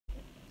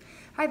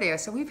Hi there.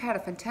 So we've had a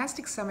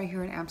fantastic summer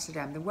here in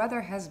Amsterdam. The weather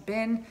has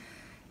been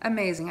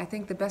amazing. I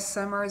think the best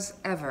summers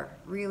ever,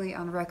 really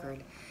on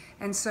record.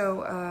 And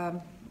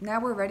so now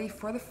we're ready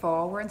for the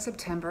fall. We're in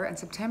September, and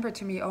September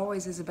to me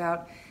always is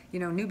about,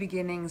 new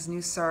beginnings,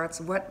 new starts.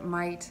 What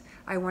might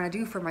I want to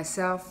do for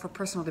myself, for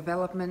personal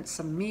development,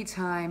 some me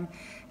time,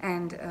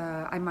 and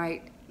I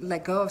might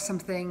let go of some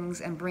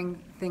things and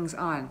bring things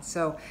on.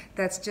 So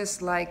that's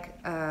just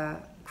like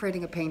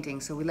creating a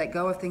painting. So we let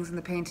go of things in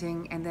the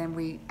painting and then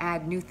we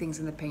add new things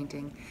in the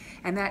painting,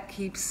 and that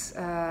keeps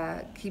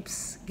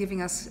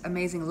giving us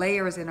amazing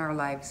layers in our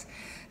lives.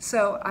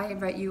 So I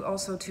invite you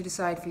also to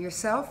decide for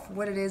yourself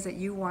what it is that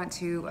you want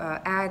to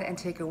add and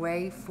take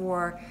away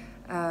for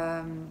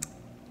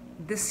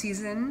this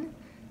season,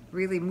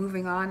 really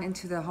moving on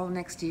into the whole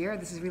next year.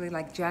 This is really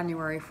like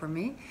January for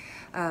me,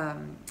 a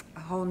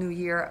whole new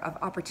year of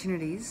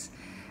opportunities.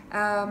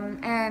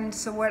 And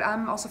so what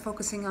I'm also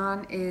focusing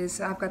on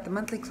is I've got the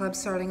monthly club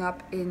starting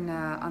up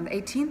on the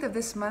 18th of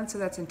this month, so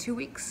that's in 2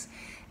 weeks.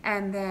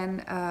 And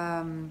then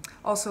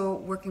also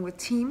working with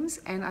teams,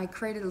 and I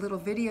created a little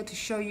video to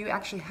show you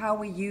actually how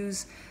we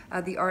use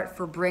the art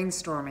for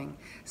brainstorming.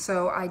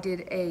 So I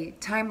did a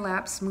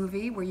time-lapse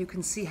movie where you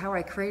can see how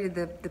I created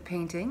the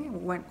painting.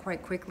 It went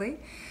quite quickly.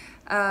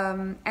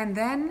 And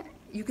then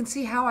you can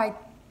see how I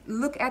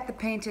look at the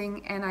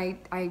painting and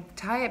I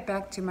tie it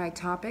back to my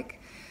topic.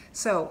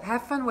 So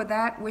have fun with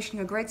that. Wishing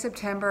you a great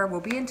September. We'll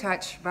be in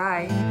touch.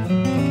 Bye.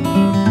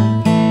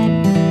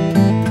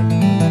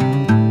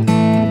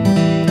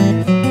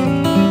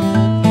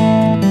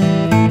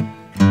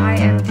 I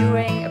am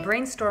doing a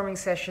brainstorming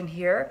session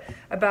here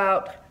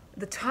about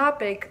the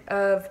topic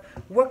of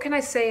what can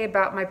I say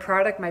about my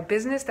product, my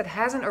business, that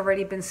hasn't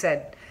already been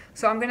said.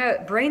 So I'm going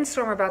to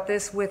brainstorm about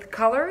this with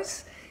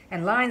colors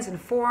and lines and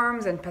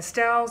forms and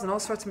pastels and all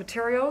sorts of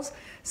materials.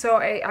 So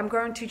I'm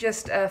going to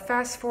just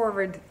fast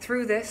forward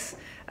through this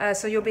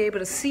so you'll be able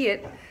to see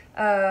it.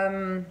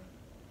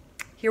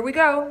 Here we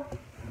go.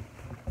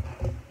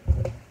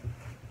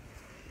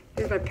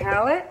 Here's my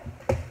palette,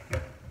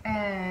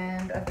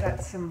 and I've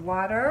got some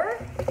water,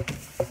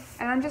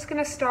 and I'm just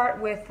going to start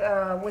with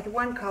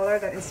one color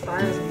that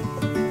inspires me.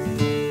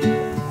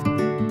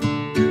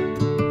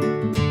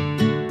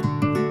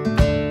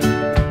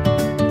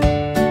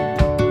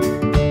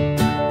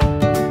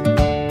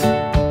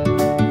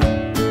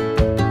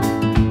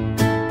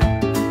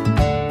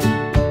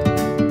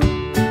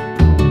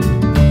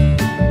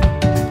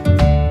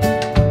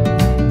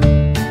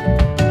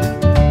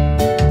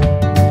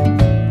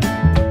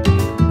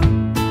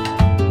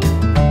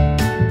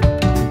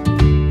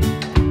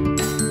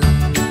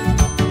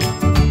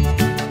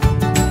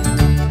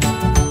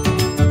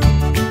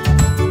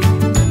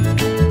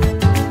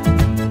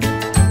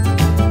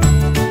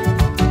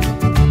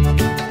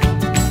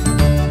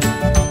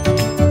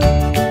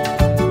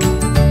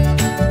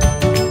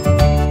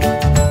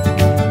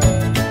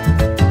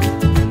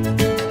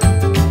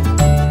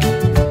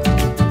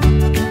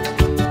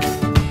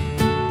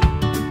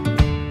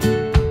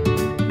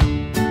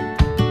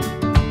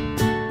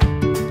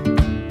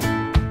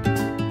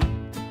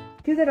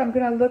 I'm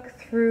going to look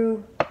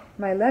through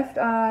my left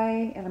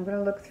eye and I'm going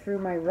to look through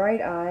my right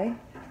eye.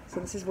 So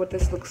this is what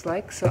this looks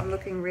like. So I'm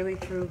looking really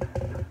through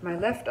my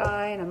left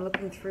eye and I'm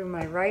looking through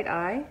my right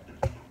eye.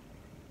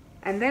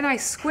 And then I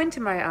squint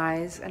my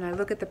eyes and I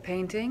look at the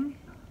painting.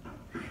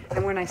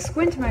 And when I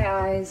squint my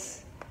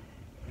eyes,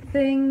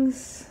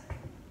 things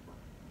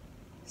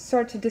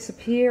start to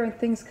disappear and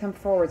things come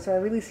forward. So I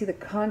really see the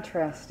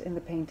contrast in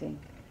the painting.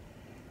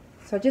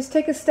 So I just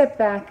take a step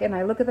back and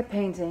I look at the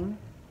painting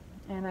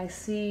and I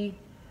see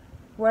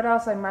what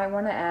else I might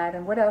want to add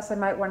and what else I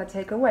might want to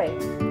take away.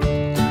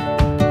 Now,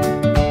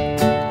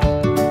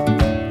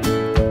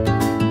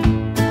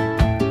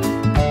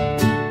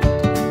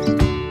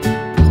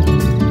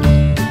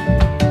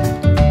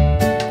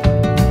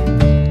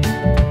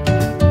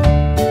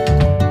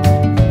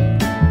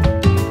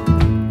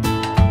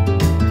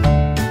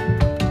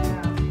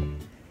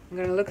 I'm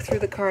going to look through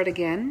the card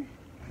again.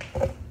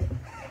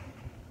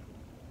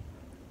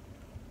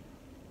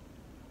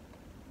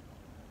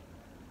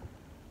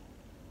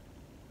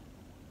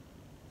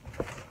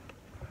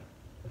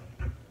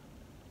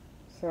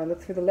 So I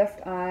look through the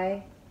left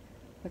eye,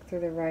 look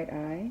through the right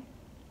eye,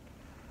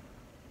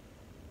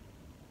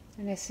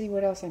 and I see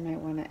what else I might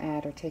want to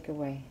add or take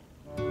away.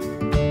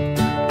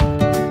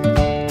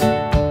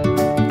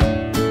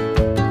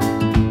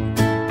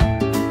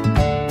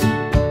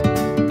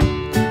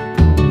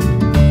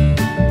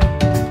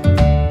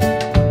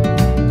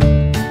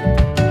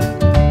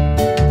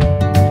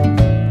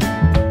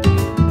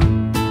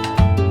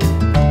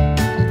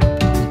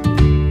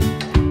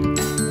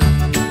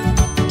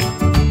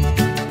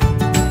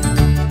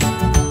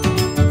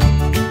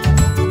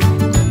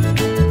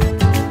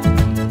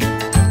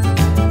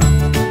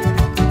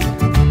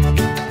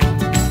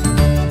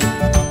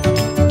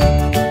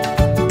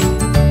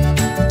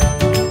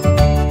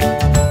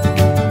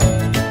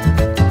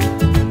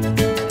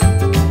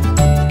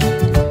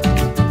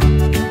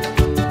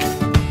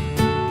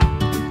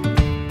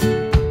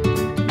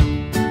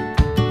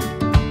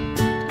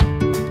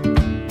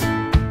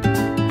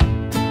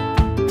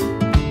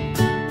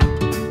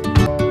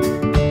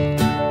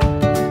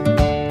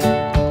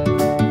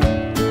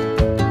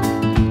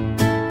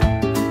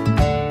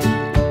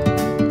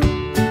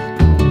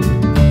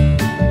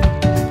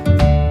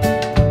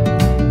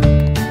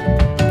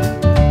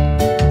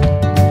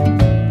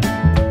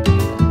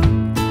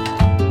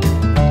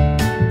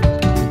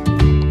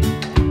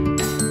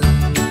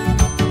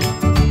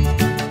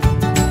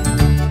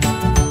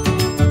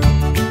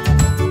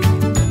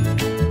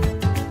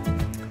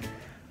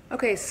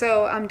 Okay,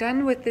 so I'm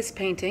done with this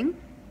painting.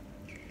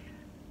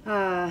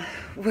 It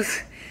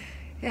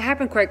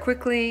happened quite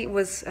quickly. It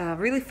was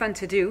really fun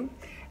to do.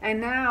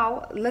 And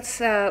now let's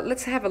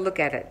have a look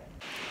at it.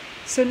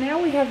 So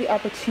now we have the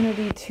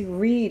opportunity to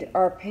read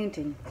our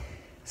painting.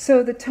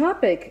 So the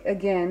topic,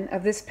 again,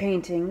 of this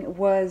painting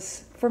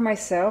was for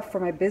myself, for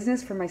my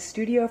business, for my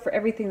studio, for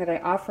everything that I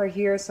offer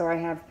here. So I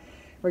have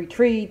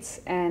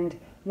retreats and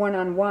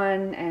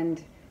one-on-one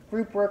and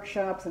group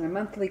workshops and a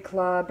monthly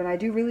club, and I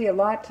do really a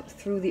lot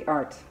through the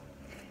art.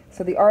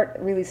 So the art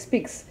really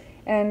speaks.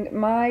 And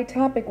my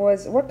topic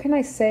was, what can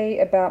I say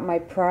about my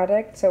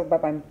product, so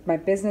about my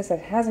business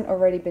that hasn't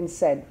already been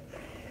said?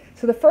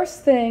 So the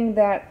first thing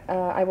that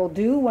I will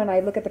do when I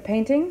look at the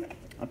painting,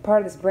 a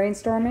part of this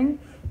brainstorming,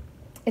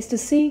 is to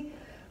see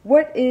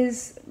what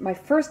is my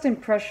first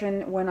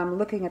impression when I'm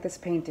looking at this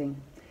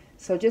painting.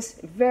 So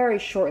just very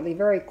shortly,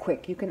 very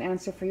quick, you can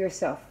answer for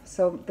yourself.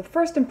 So the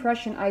first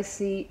impression I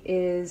see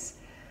is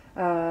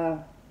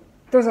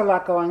there's a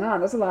lot going on.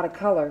 There's a lot of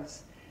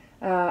colors.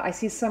 I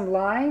see some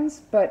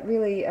lines, but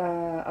really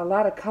a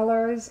lot of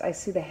colors. I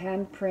see the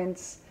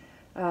handprints.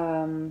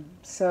 And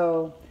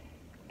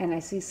I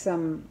see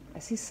some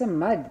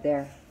mud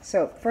there.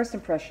 So first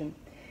impression.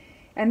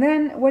 And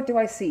then what do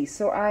I see?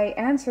 So I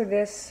answer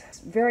this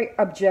very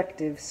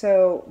objective,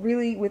 so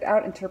really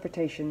without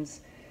interpretations.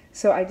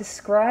 So I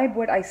describe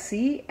what I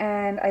see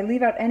and I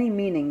leave out any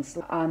meanings.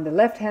 On the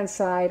left-hand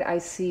side, I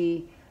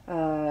see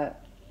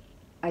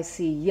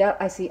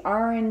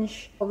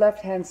orange. The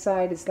left-hand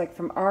side is like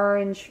from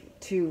orange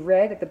to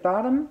red at the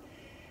bottom.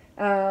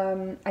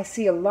 I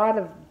see a lot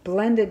of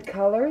blended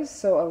colors,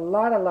 so a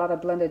lot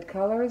of blended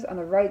colors. On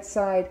the right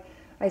side,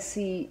 I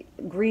see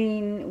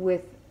green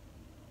with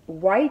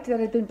white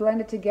that had been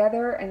blended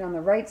together, and on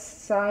the right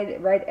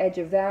side, right edge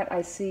of that,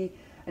 I see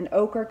an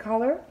ochre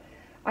color.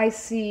 I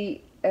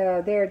see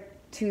in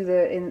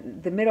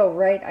the middle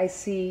right, I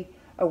see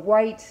a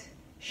white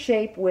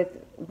shape with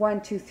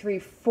 1, 2, 3,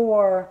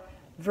 4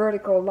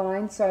 vertical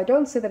lines. So I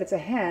don't say that it's a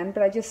hand,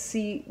 but I just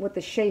see what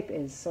the shape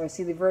is. So I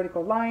see the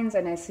vertical lines,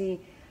 and I see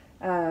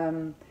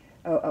a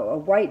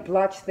white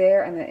blotch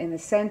there, and in the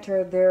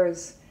center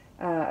there's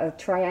a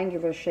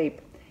triangular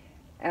shape.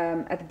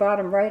 At the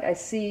bottom right, I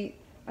see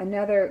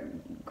another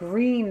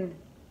green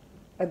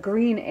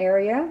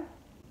area,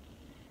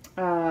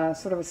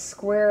 sort of a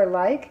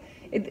square-like.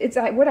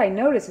 What I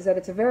notice is that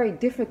it's a very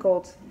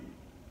difficult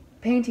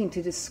painting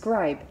to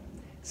describe.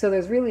 So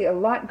there's really a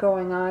lot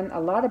going on, a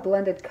lot of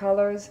blended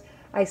colors.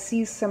 I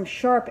see some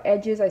sharp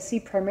edges. I see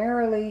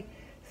primarily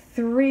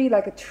 3,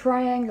 like a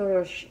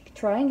triangular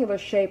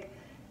shape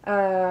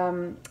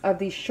of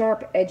these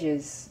sharp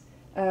edges.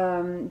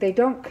 They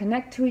don't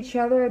connect to each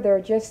other.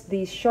 They're just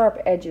these sharp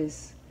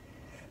edges.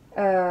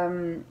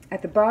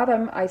 At the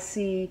bottom, I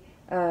see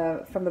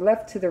from the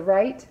left to the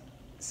right,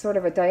 sort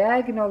of a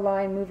diagonal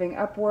line moving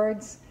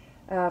upwards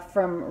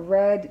from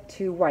red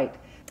to white.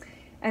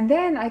 And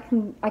then I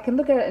can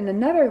look at it in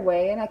another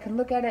way, and I can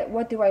look at it,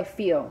 what do I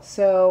feel?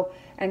 So,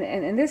 and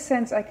in this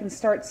sense, I can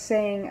start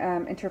saying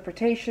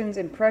interpretations,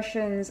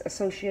 impressions,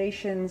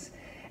 associations,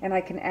 and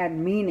I can add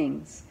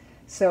meanings.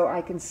 So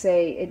I can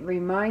say it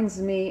reminds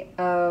me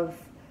of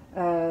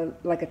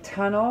like a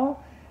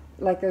tunnel,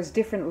 like there's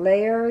different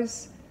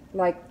layers,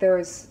 like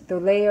there's the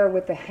layer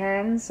with the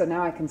hands. So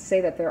now I can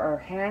say that there are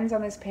hands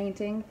on this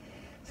painting.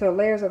 So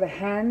layers of the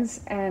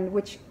hands, and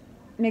which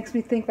makes me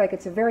think like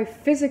it's a very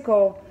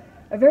physical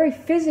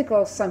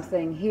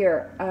something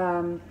here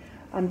on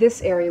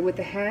this area with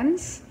the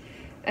hands.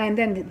 And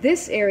then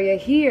this area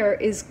here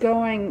is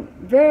going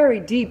very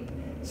deep,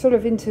 sort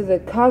of into the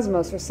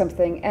cosmos or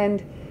something.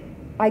 And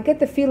I get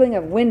the feeling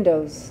of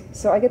windows.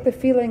 So I get the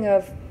feeling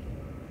of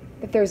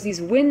that there's these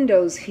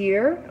windows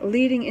here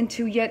leading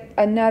into yet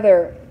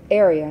another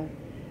area.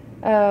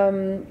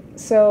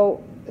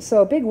 So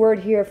a big word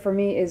here for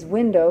me is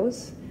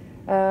windows.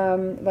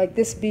 Like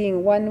this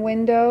being one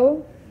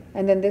window,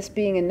 and then this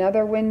being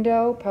another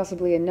window,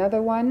 possibly another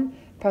one,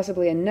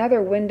 possibly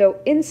another window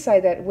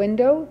inside that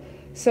window.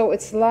 So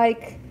it's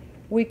like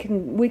we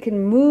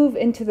can move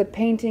into the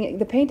painting.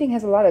 The painting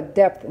has a lot of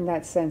depth in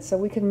that sense. So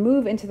we can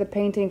move into the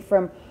painting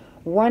from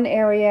one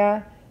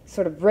area,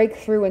 sort of break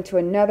through into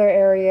another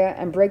area,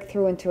 and break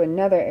through into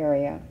another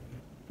area.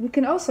 We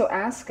can also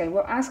ask, I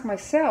will ask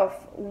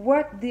myself,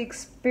 what the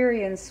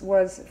experience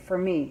was for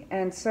me.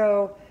 And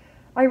so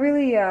I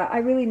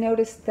really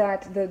noticed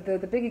that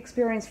the big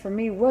experience for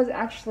me was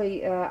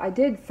actually, I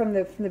did from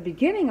the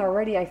beginning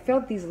already, I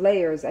felt these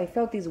layers, I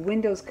felt these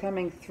windows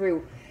coming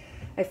through.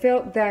 I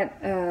felt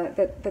that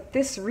that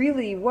this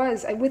really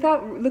was,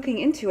 without looking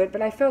into it,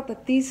 but I felt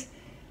that these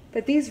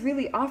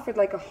really offered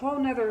like a whole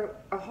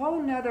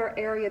nother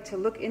area to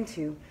look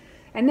into.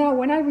 And now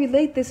when I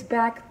relate this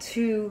back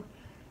to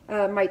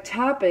my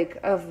topic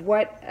of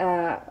what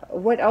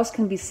else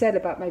can be said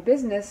about my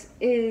business,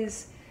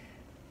 is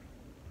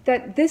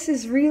that this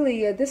is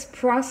really this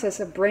process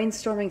of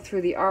brainstorming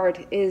through the art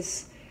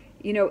is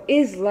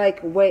like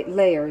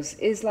layers,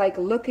 is like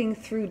looking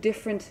through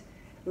different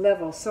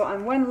levels. So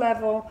on one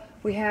level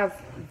we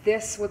have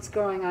what's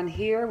going on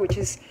here, which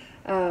is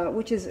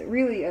which is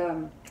really,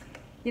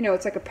 you know,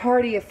 it's like a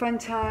party, a fun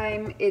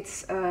time.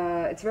 It's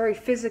very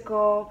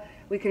physical.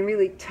 We can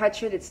really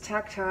touch it. It's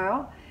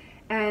tactile.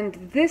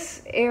 And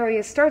this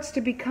area starts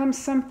to become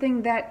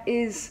something that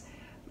is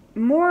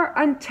more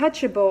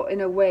untouchable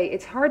in a way.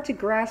 It's hard to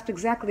grasp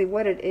exactly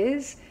what it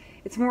is.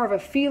 It's more of a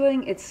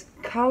feeling. It's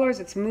colors.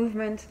 It's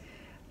movement.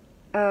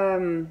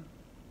 And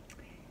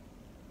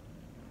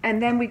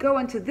then we go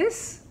into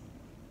this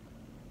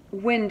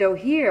window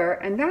here,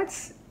 and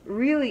that's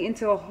really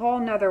into a whole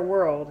nother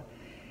world.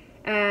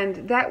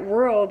 And that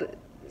world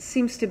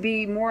seems to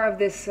be more of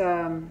this,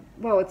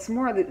 well, it's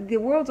more, the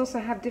worlds also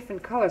have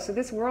different colors. So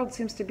this world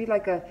seems to be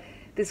like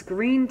this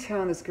green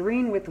tone, this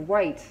green with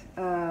white,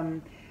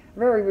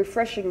 very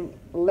refreshing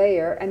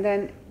layer. And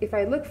then if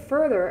I look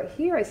further,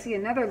 here I see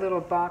another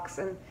little box,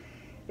 and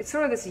it's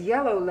sort of this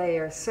yellow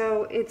layer.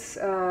 So it's,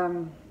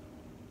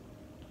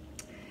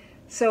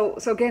 so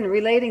again,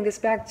 relating this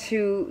back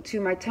to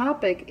my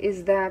topic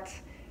is that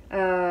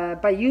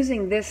by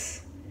using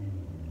this,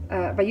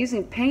 by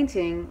using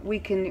painting, we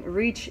can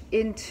reach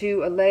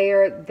into a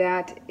layer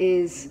that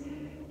is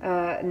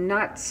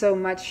not so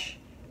much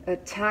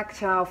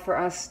tactile for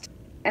us.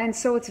 And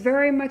so it's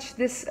very much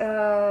this,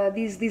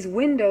 these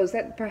windows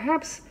that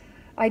perhaps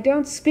I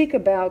don't speak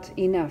about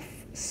enough.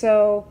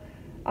 So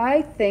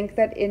I think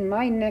that in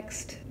my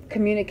next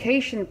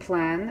communication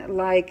plan,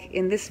 like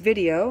in this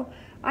video,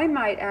 I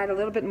might add a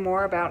little bit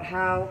more about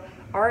how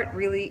art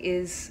really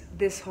is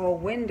this whole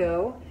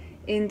window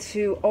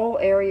into all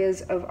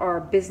areas of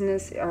our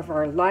business, of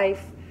our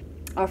life,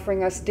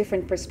 offering us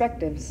different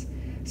perspectives.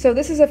 So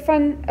this is a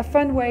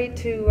fun way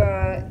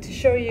to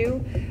show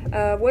you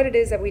what it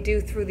is that we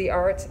do through the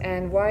art,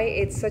 and why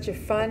it's such a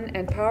fun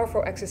and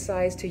powerful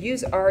exercise to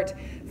use art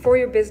for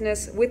your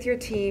business, with your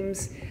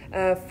teams,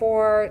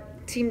 for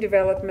team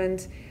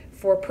development,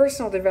 for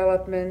personal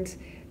development.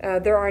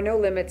 There are no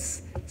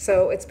limits.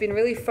 So it's been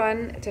really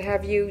fun to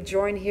have you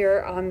join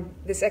here on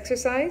this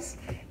exercise.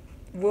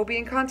 We'll be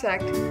in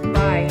contact.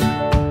 Bye.